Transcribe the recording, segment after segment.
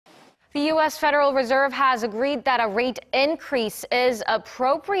The U.S. Federal Reserve has agreed that a rate increase is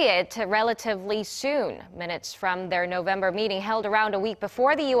appropriate relatively soon. Minutes from their November meeting held around a week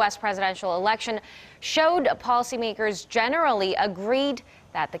before the U.S. presidential election showed policymakers generally agreed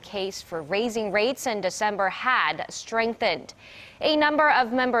that the case for raising rates in December had strengthened. A number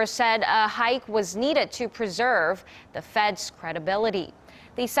of members said a hike was needed to preserve the Fed's credibility.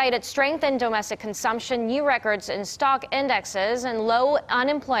 They cited strength in domestic consumption, new records in stock indexes, and low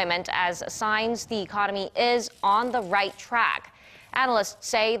unemployment as signs the economy is on the right track. Analysts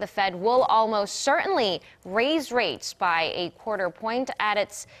say the Fed will almost certainly raise rates by a quarter point at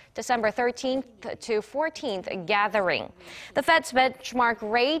its December 13th to 14th gathering. The Fed's benchmark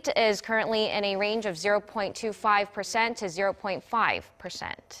rate is currently in a range of 0.25% to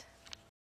 0.5%.